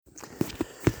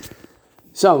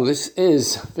So this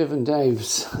is Viv and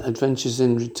Dave's Adventures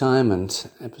in Retirement,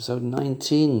 episode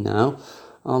 19 now.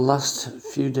 Our last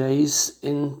few days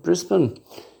in Brisbane,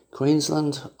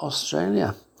 Queensland,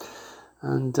 Australia.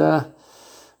 And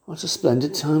what a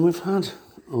splendid time we've had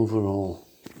overall.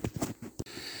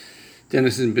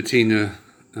 Dennis and Bettina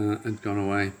had gone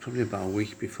away probably about a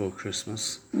week before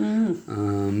Christmas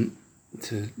to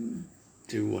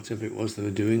do whatever it was they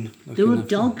were doing. They were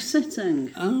dog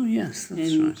sitting. Oh yes,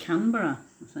 that's in right. Canberra,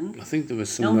 I think. I think there was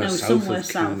somewhere south of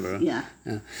Canberra. Yeah.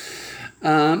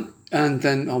 And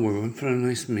then we went for a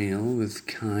nice meal with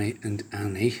Kai and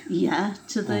Annie. Yeah,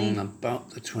 on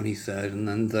about the 23rd, and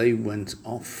then they went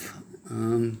off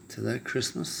to their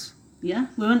Christmas. Yeah,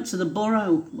 we went to the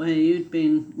Borough where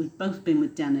we'd both been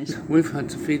with Dennis. We've had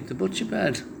to feed the butcher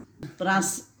bird. But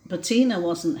as Bettina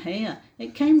wasn't here,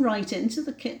 it came right into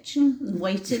the kitchen and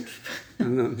waited.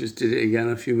 And I just did it again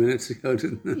a few minutes ago,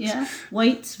 didn't it? Yeah,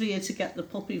 waits for you to get the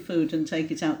puppy food and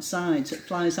take it outside. It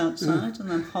flies outside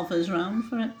and then hovers around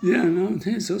for it. Yeah, no,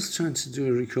 here's us trying to do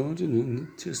a recording and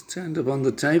it just turned up on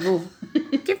the table.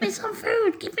 Give me some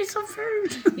food, give me some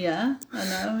food. Yeah, I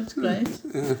know, it's great.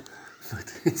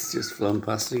 But it's just flown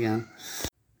past again.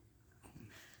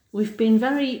 We've been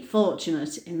very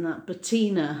fortunate in that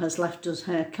Bettina has left us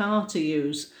her car to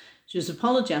use. She was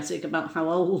apologetic about how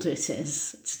old it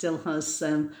is. It still has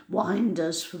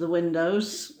winders for the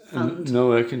windows. And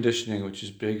no air conditioning, which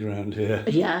is big around here.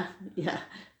 Yeah.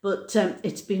 But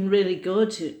it's been really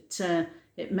good.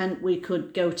 It meant we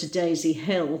could go to Daisy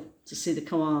Hill to see the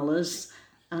koalas.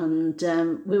 And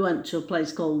we went to a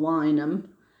place called Wynham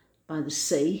by the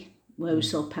sea, where we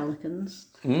saw pelicans.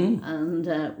 And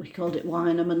we called it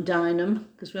Wynham and Dineham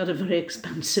because we had a very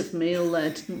expensive meal there,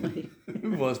 didn't we?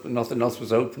 It was, but nothing else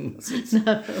was open, was it?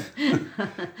 No.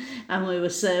 And we were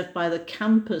served by the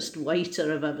campest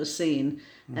waiter I've ever seen.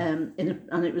 And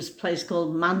it was a place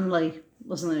called Manly,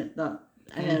 wasn't it, that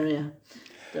area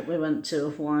that we went to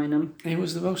of Wynham. He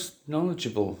was the most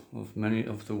knowledgeable of many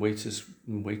of the waiters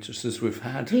and waitresses we've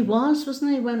had. He was,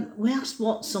 wasn't he? When we asked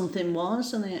what something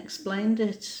was and he explained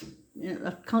it. Yeah,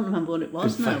 I can't remember what it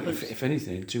was now. Fact, but if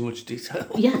anything, too much detail.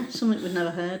 Yeah, something we'd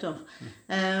never heard of.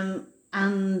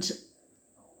 And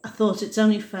I thought it's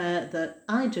only fair that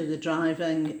I do the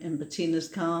driving in Bettina's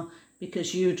car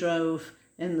because you drove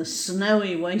in the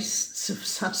snowy wastes of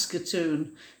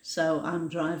Saskatoon. So I'm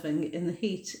driving in the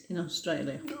heat in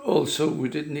Australia. Also, we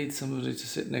did need somebody to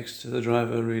sit next to the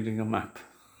driver reading a map.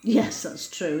 Yes, that's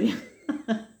true.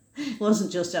 It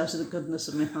wasn't just out of the goodness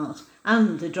of my heart.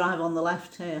 And they drive on the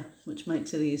left here, which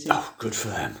makes it easier. Oh, good for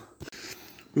them.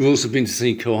 We've also been to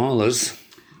see koalas.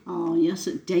 Oh, yes,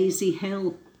 at Daisy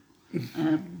Hill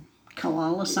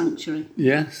Koala Sanctuary.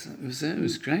 Yes, that was it. It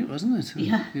was great, wasn't it?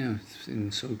 Yeah. Yeah, it's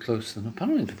been so close to them.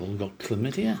 Apparently they've all got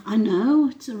chlamydia. I know,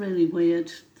 it's a really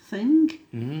weird thing.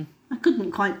 Mm-hmm. I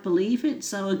couldn't quite believe it,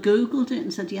 so I Googled it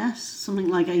and said, yes, something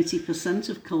like 80%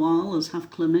 of koalas have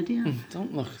chlamydia.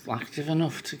 Don't look active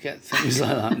enough to get things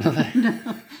like that, do they?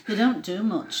 No, they don't do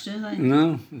much, do they?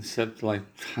 No, except like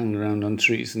hang around on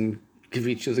trees and give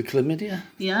each other chlamydia.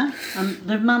 Yeah, and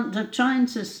they're trying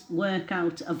to work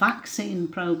out a vaccine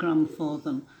programme for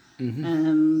them.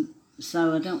 Mm-hmm.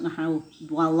 So I don't know how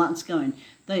well that's going.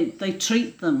 They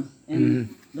treat them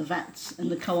in the vets in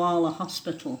the koala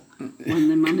hospital when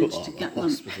they manage to get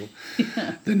them.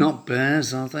 Yeah. They're not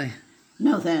bears, are they?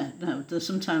 No, they're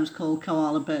sometimes called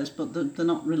koala bears, but they're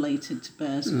not related to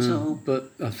bears at all.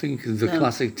 But I think the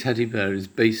classic teddy bear is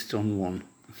based on one.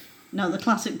 No, the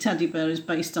classic teddy bear is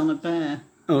based on a bear.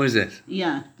 Oh, is it?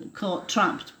 Yeah,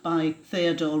 trapped by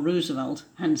Theodore Roosevelt,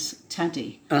 hence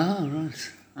Teddy. Ah,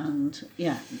 right. And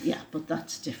yeah, but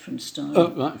that's a different story.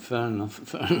 Oh, right, fair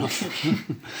enough.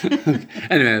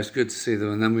 Anyway, it was good to see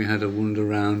them. And then we had a wander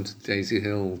around Daisy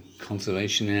Hill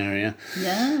Conservation Area.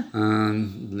 Yeah.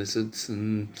 Lizards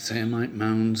and Seamite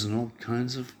mounds and all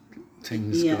kinds of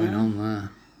things going on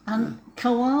there. And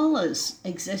koalas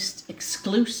exist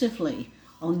exclusively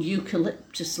on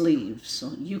eucalyptus leaves, or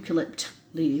eucalypt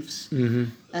leaves,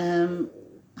 and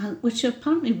which are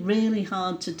apparently really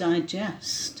hard to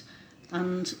digest.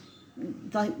 And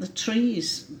like the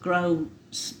trees grow,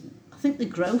 I think they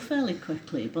grow fairly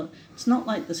quickly, but it's not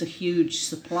like there's a huge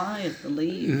supply of the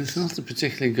leaves. It's not a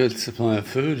particularly good supply of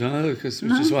food, which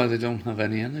is why they don't have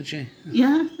any energy.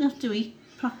 Yeah, they have to eat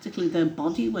practically their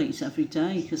body weight every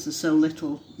day because there's so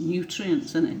little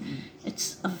nutrients in it.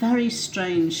 It's a very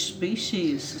strange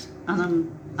species,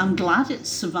 and I'm glad it's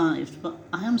survived, but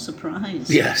I am surprised.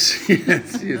 Yes.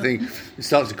 You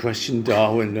start to question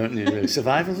Darwin, don't you? Really?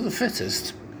 Survival of the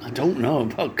fittest? I don't know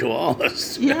about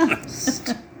koalas, to be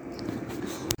honest.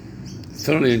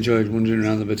 Thoroughly enjoyed wandering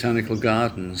around the botanical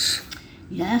gardens.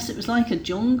 Yes, it was like a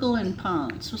jungle in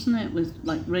parts, wasn't it? With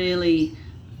like really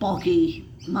boggy,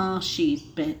 marshy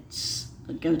bits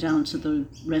that go down to the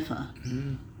river.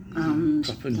 And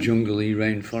proper jungly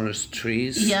rainforest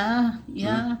trees. yeah,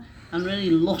 and really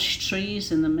lush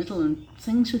trees in the middle and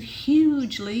things with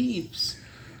huge leaves,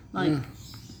 like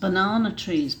banana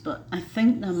trees, but I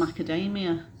think they're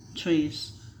macadamia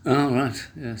trees. Oh, right,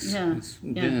 yes. Yeah.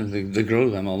 They grow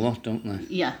them a lot, don't they?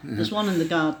 Yeah, there's one in the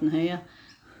garden here,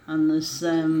 and there's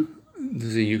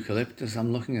There's a eucalyptus.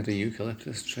 I'm looking at a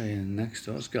eucalyptus tree in next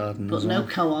door's garden but as well. no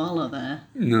koala there.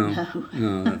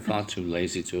 No, they're far too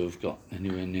lazy to have got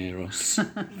anywhere near us.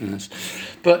 Yes.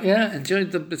 But yeah,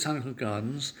 enjoyed the botanical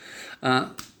gardens.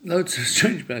 Loads of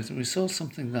strange birds, and we saw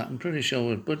something that I'm pretty sure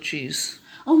were budgies.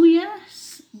 Oh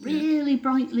yes, really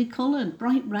brightly coloured,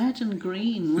 bright red and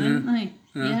green, weren't they?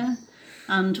 Yeah.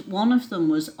 And one of them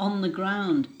was on the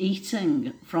ground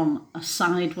eating from a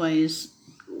sideways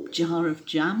jar of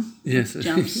jam. Yes.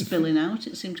 Jam spilling out.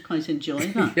 It seemed to quite enjoy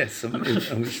that. Yes,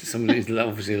 somebody's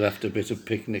obviously left a bit of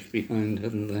picnic behind,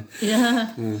 haven't they?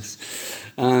 Yeah. Yes.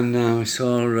 And we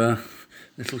saw a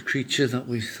little creature that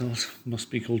we thought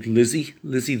must be called Lizzie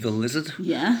the lizard.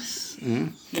 Yes.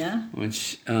 Yeah.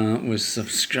 Which was sort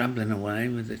of scrabbling away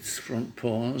with its front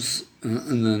paws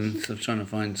and then sort of trying to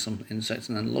find some insects,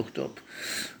 and then looked up.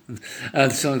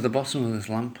 So at the bottom of this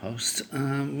lamppost,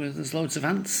 where there's loads of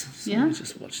ants. So we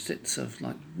just watched it sort of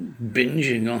like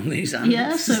binging on these ants.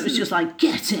 Yeah, so it was just like,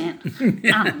 get in,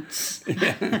 ants.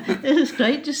 It was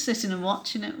great just sitting and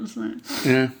watching it, wasn't it?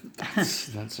 Yeah,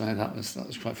 that's right. That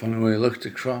was quite fun. We looked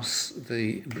across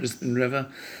the Brisbane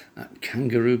River at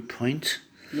Kangaroo Point.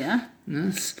 Yeah.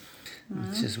 Yes.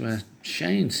 Which is where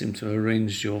Shane seemed to have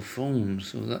arranged your phone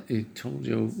so that he told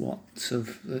you what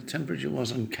the temperature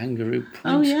was on Kangaroo Point.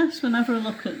 Oh yes, whenever I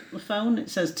look at the phone it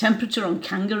says temperature on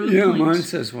Kangaroo Point. Yeah, mine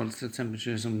says what the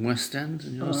temperature is on West End,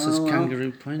 and yours says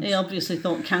Kangaroo Point. He obviously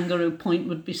thought Kangaroo Point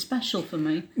would be special for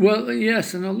me. Well,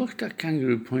 yes, and I looked at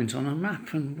Kangaroo Point on a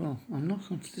map, and well, I'm not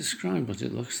going to describe what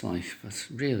it looks like, but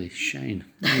really, Shane.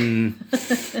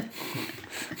 There's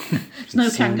no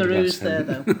kangaroos there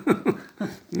though.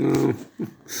 No.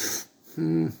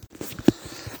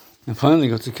 I finally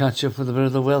got to catch up with a bit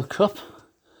of the World Cup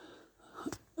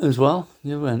as well.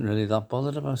 You weren't really that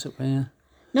bothered about it, were you?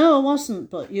 No, I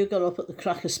wasn't, but you got up at the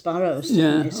Cracker Sparrows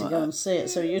to go and see it,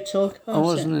 so you talk about it. I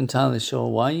wasn't entirely sure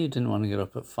why you didn't want to get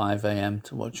up at 5 a.m.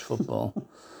 to watch football.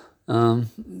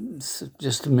 It's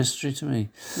just a mystery to me.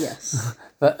 Yes.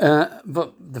 But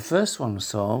the first one I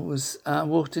saw was I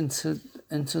walked into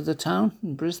the town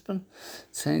in Brisbane,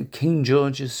 saying King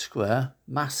George's Square,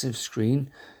 massive screen,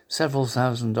 several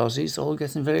thousand Aussies, all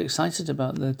getting very excited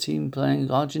about their team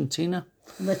playing Argentina.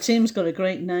 And the team's got a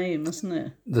great name, hasn't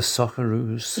it? The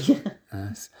Socceroos. Yeah.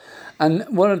 Yes. And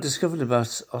what I've discovered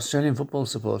about Australian football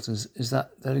supporters is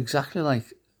that they're exactly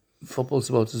like football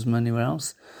supporters from anywhere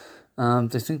else.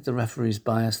 They think the referee's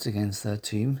biased against their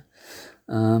team.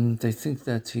 They think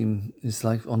their team is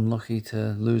like unlucky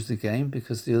to lose the game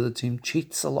because the other team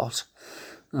cheats a lot.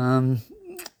 And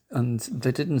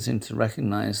they didn't seem to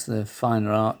recognise the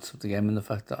finer art of the game and the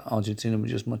fact that Argentina were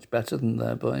just much better than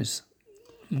their boys.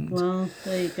 Well,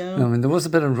 there you go. I mean, there was a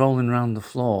bit of rolling around the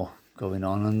floor going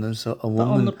on, and there's a woman... But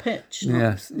on the pitch?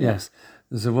 Yes.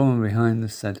 There's a woman behind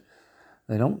us said,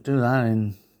 they don't do that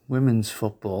in women's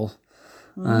football.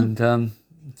 And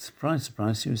surprise,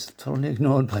 she was totally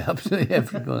ignored by absolutely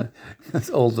everybody. Because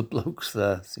all the blokes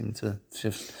there seemed to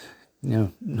just,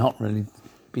 not really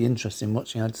be interested in what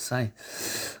she had to say.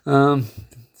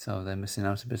 So they're missing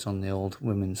out a bit on the old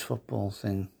women's football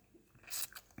thing.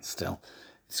 Still,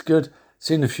 it's good.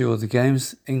 Seen a few other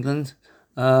games. England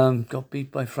got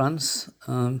beat by France.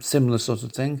 Similar sort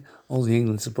of thing. All the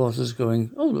England supporters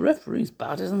going, oh, the referee's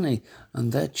bad, isn't he?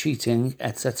 And they're cheating,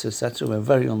 etc., etc. We're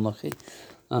very unlucky.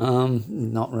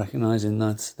 Not recognising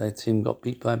that their team got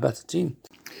beat by a better team.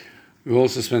 We've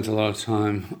also spent a lot of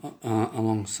time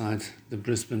alongside the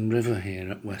Brisbane River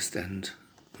here at West End.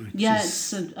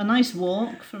 It's a nice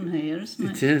walk from here, isn't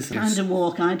it? It is. The kind of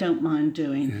walk I don't mind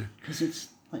doing because it's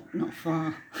like not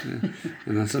far. Yeah.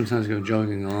 And I sometimes go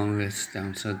jogging along this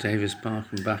down to Davis Park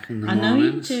and back in the mornings. I know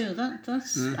you do.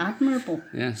 That's admirable.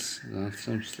 Yes,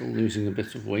 I'm still losing a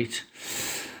bit of weight.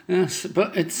 Yes,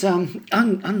 but it's and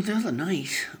the other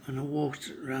night when I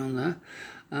walked around there,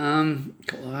 a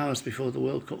couple of hours before the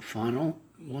World Cup final,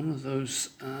 one of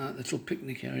those little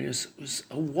picnic areas was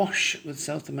awash with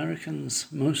South Americans,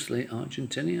 mostly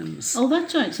Argentinians. Oh,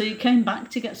 that's right. So you came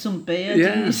back to get some beer,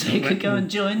 didn't you? So you could go and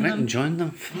join them. Went and joined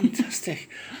them. Fantastic.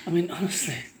 I mean,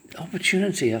 honestly,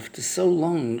 opportunity after so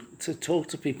long to talk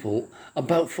to people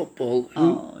about football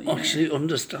who actually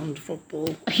understand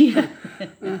football. Yeah.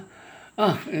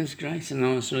 It was great, and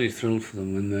I was really thrilled for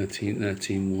them when their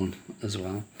team won as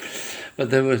well.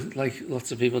 But there were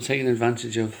lots of people taking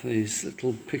advantage of these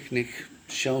little picnic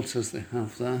shelters they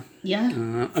have there.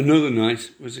 Yeah. Another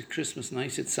night was a Christmas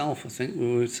night itself. I think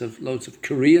we would have loads of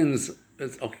Koreans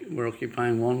were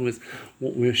occupying one with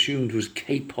what we assumed was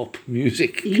K-pop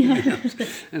music. Yeah.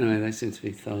 Anyway, they seemed to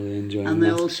be thoroughly enjoying it. And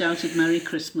they all shouted Merry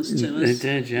Christmas to us. They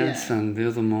did, yes. Yeah. And the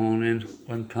other morning,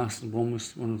 went past, and one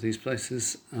was one of these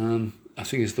places. I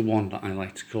think it's the one that I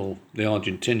like to call the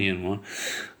Argentinian one.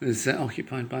 It's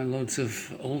occupied by loads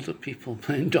of older people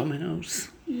playing dominoes.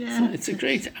 Yeah. So it's a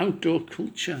great outdoor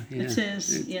culture. Yeah. It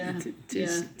is, yeah.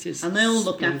 It is. And they all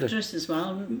look splendid. after us as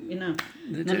well, you know.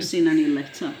 They Never do. seen any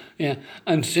litter. Yeah,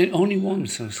 and only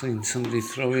once I've seen somebody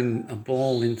throwing a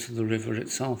ball into the river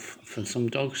itself for some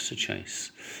dogs to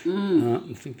chase. I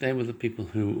think they were the people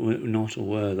who were not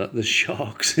aware that there's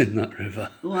sharks in that river.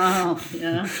 Wow,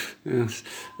 yeah. Yes,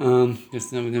 yes,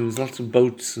 there was lots of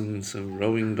boats, and so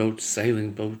rowing boats,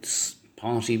 sailing boats,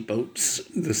 party boats,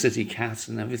 the city cat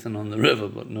and everything on the river,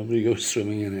 but nobody goes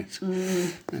swimming in it.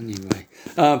 Anyway,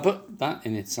 but that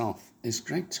in itself is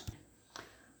great.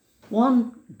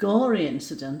 One gory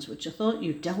incident, which I thought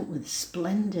you dealt with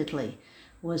splendidly,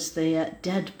 was the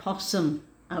dead possum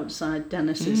outside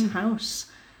Dennis's house.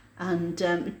 And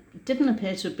it didn't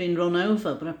appear to have been run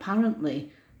over, but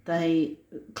apparently they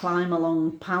climb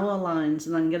along power lines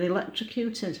and then get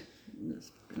electrocuted.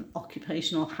 It's an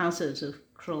occupational hazard of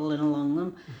crawling along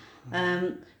them.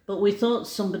 But we thought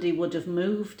somebody would have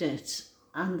moved it,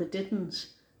 and they didn't.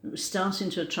 It was starting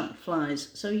to attract flies.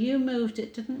 So you moved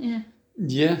it, didn't you?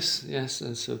 Yes,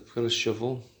 and so I've got a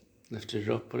shovel, lifted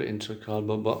it up, put it into a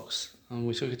cardboard box, and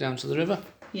we took it down to the river.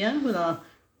 Yeah, with our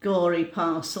gory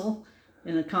parcel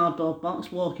in a cardboard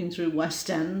box, walking through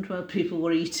West End where people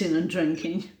were eating and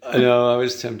drinking. I know, I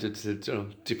was tempted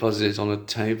to deposit it on a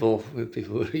table where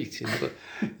people were eating, but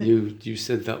you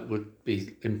said that would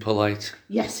be impolite.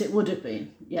 Yes, it would have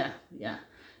been, yeah.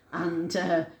 And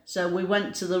so we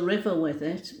went to the river with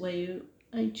it, where you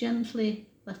gently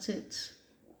let it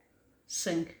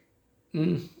sink.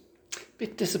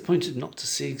 Bit disappointed not to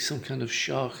see some kind of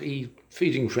shark-y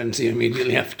feeding frenzy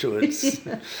immediately afterwards.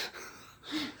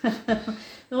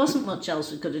 There wasn't much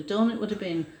else we could have done. It would have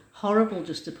been horrible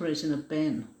just to put it in a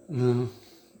bin.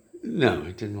 No,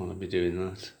 we didn't want to be doing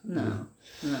that. No.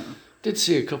 Did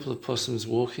see a couple of possums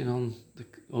walking on the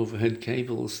overhead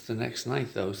cables the next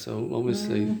night, though, so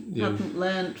obviously... hadn't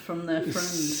learnt from their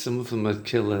friends. Some of them are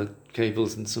killer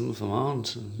cables and some of them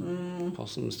aren't. And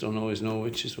possums don't always know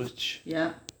which is which.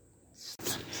 Yeah.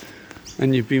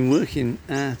 And you've been working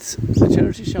at a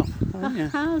charity shop, haven't you? I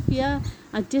have, yeah.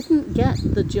 I didn't get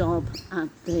the job at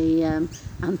the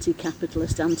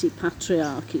anti-capitalist,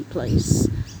 anti-patriarchy place.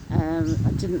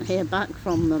 I didn't hear back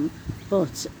from them,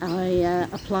 but I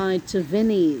applied to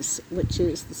Vinnie's, which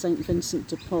is the St Vincent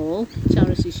de Paul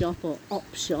charity shop, or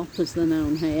op shop as they're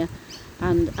known here.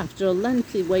 And after a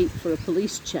lengthy wait for a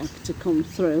police check to come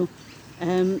through,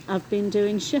 I've been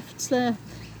doing shifts there,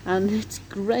 and it's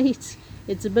great.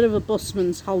 It's a bit of a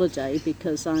busman's holiday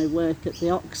because I work at the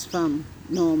Oxfam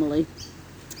normally.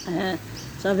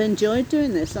 So I've enjoyed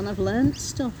doing this, and I've learnt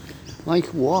stuff. Like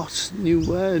what? New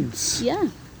words? Yeah,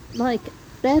 like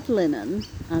bed linen,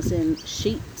 as in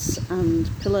sheets and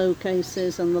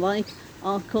pillowcases and the like,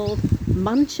 are called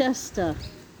Manchester.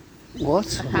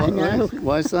 What? I know.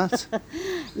 Why is that?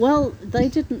 Well, they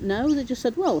didn't know. They just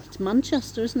said, well, it's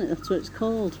Manchester, isn't it? That's what it's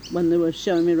called, when they were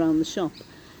showing me around the shop.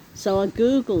 So I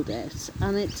Googled it,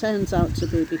 and it turns out to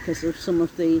be because of some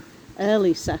of the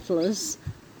early settlers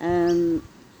who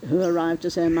arrived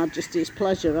at Her Majesty's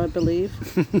pleasure, I believe,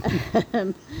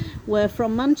 were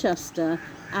from Manchester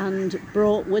and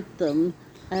brought with them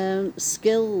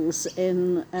skills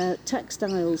in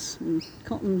textiles and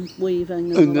cotton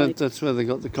weaving. And that's where they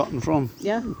got the cotton from?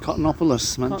 Yeah.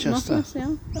 Cottonopolis, Manchester. Cottonopolis,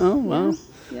 yeah. Oh, wow.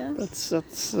 Yeah.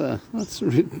 That's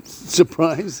really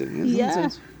surprising, isn't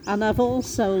it? And I've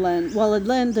also learned, well, I'd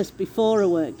learned this before I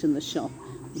worked in the shop.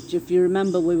 If you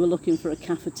remember, we were looking for a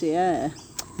cafetiere,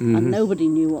 and nobody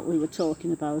knew what we were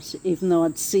talking about, even though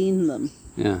I'd seen them.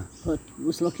 Yeah. But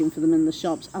was looking for them in the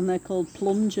shops, and they're called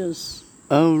plungers.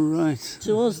 Oh, right.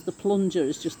 To us, the plunger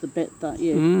is just the bit that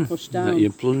you push down. That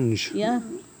you plunge. Yeah.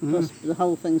 But the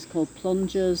whole thing's called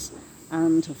plungers,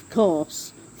 and of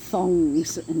course,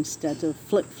 thongs instead of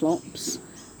flip-flops.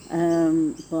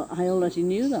 But I already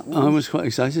knew that one. I was quite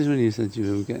excited when you said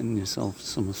you were getting yourself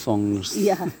some thongs.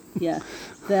 Yeah.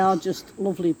 They are just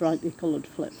lovely, brightly coloured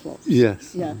flip-flops.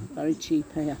 Yes. Yeah, very cheap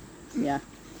here. Yeah.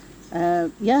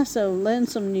 So learned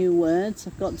some new words.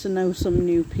 I've got to know some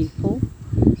new people.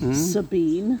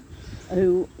 Sabine,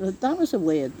 who, that was a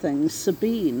weird thing.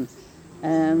 Sabine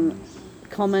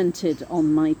commented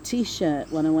on my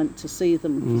T-shirt when I went to see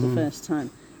them for the first time,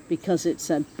 because it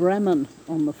said Bremen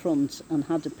on the front and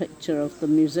had a picture of the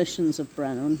musicians of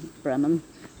Bremen,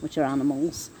 which are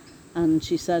animals. And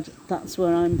she said, that's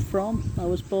where I'm from. I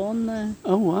was born there.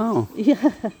 Oh, wow.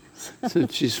 Yeah. So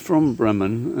she's from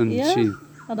Bremen and she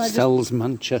sells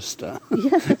Manchester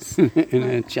Yes. in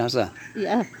a jazzer.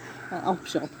 Yeah, op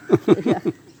shop.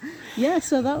 Yeah,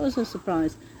 so that was a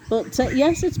surprise. But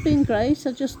yes, it's been great.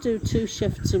 I just do 2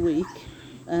 shifts a week,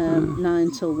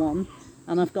 9 till 1.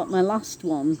 And I've got my last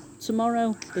one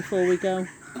tomorrow before we go.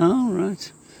 Oh,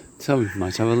 right. So we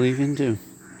might have a leave-in do.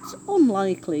 It's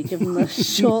unlikely, given the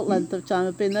short length of time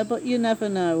I've been there, but you never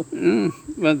know.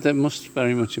 Well, they must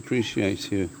very much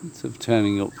appreciate you sort of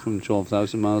turning up from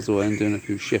 12,000 miles away and doing a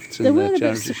few shifts in their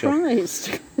charity shop. They were a bit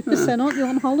surprised. They said, aren't you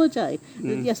on holiday?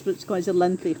 Yes, but it's quite a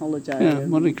lengthy holiday. Yeah,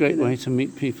 what a great way to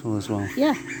meet people as well.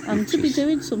 Yeah, and to be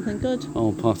doing something good.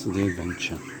 All part of the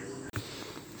adventure. The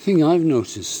thing I've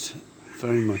noticed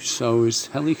very much so is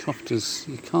helicopters.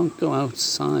 You can't go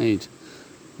outside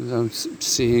without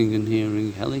seeing and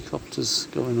hearing helicopters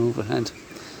going overhead.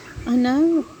 I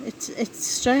know, it's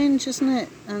strange, isn't it?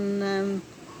 And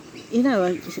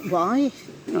why?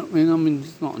 I mean,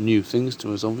 it's not new things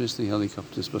to us, obviously,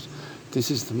 helicopters, but this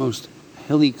is the most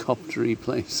helicoptery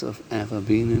place I've ever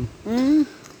been in.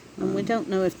 And we don't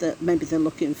know if maybe they're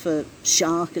looking for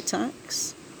shark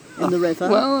attacks in the river.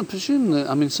 Well, I presume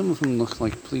that, some of them look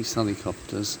like police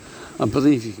helicopters. I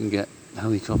believe you can get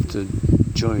helicopter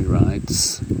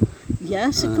joyrides.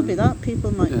 Yes, it could be that.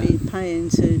 People might be paying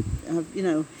to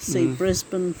see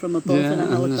Brisbane from above in a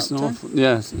helicopter.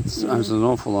 There's an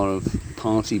awful lot of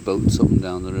party boats up and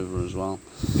down the river as well.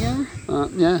 Yeah.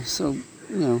 So,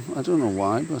 I don't know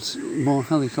why, but more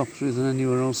helicoptery than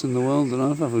anywhere else in the world that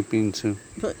I've ever been to.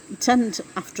 But tend,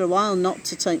 after a while, not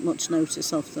to take much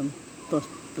notice of them. But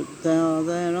they are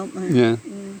there, aren't they? Yeah.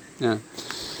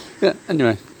 Yeah,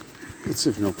 anyway, it's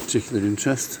of no particular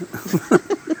interest.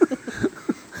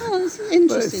 Well, it's interesting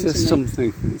but it's just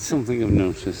something I've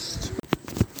noticed.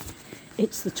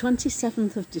 It's the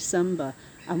 27th of December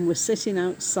and we're sitting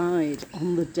outside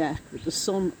on the deck with the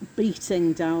sun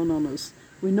beating down on us.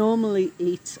 We normally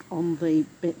eat on the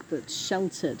bit that's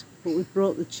sheltered, but we've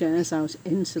brought the chairs out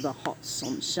into the hot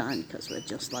sunshine because we're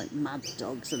just like mad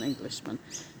dogs and Englishmen,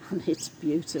 and it's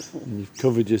beautiful. And you've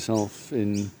covered yourself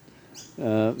in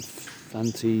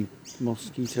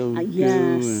anti-mosquito goo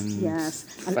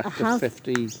yes. And I have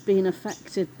 50. been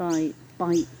affected by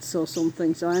bites or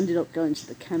something, so I ended up going to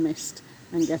the chemist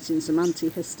and getting some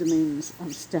antihistamines and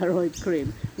steroid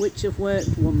cream, which have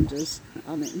worked wonders,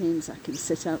 and it means I can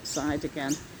sit outside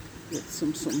again with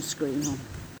some sunscreen on.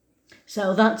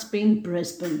 So that's been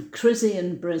Brisbane, Crizzy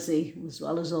and Brizzy, as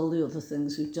well as all the other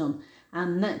things we've done.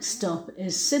 And next stop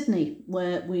is Sydney,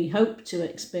 where we hope to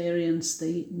experience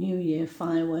the New Year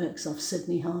fireworks off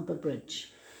Sydney Harbour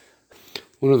Bridge.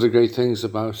 One of the great things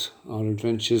about our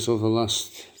adventures over the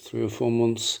last 3 or 4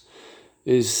 months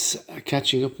is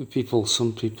catching up with people.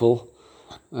 Some people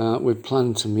we've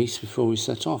planned to meet before we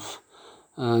set off,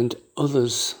 and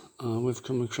others we've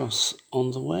come across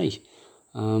on the way.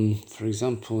 For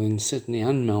example, in Sydney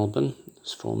and Melbourne,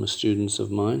 as former students of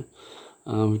mine,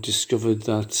 we discovered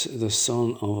that the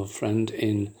son of a friend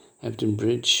in Hebden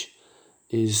Bridge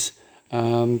is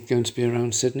going to be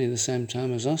around Sydney the same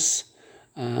time as us.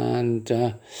 And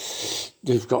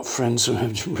they've got friends from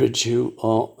Hebden Bridge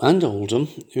and Oldham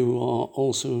who are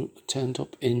also turned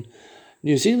up in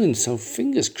New Zealand. So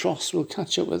fingers crossed we'll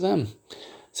catch up with them.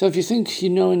 So if you think you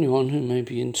know anyone who may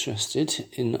be interested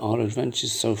in our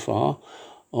adventures so far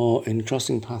or in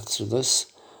crossing paths with us,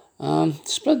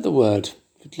 spread the word.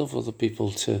 We'd love other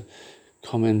people to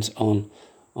comment on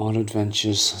our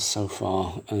adventures so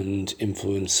far and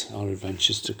influence our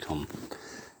adventures to come.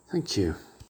 Thank you.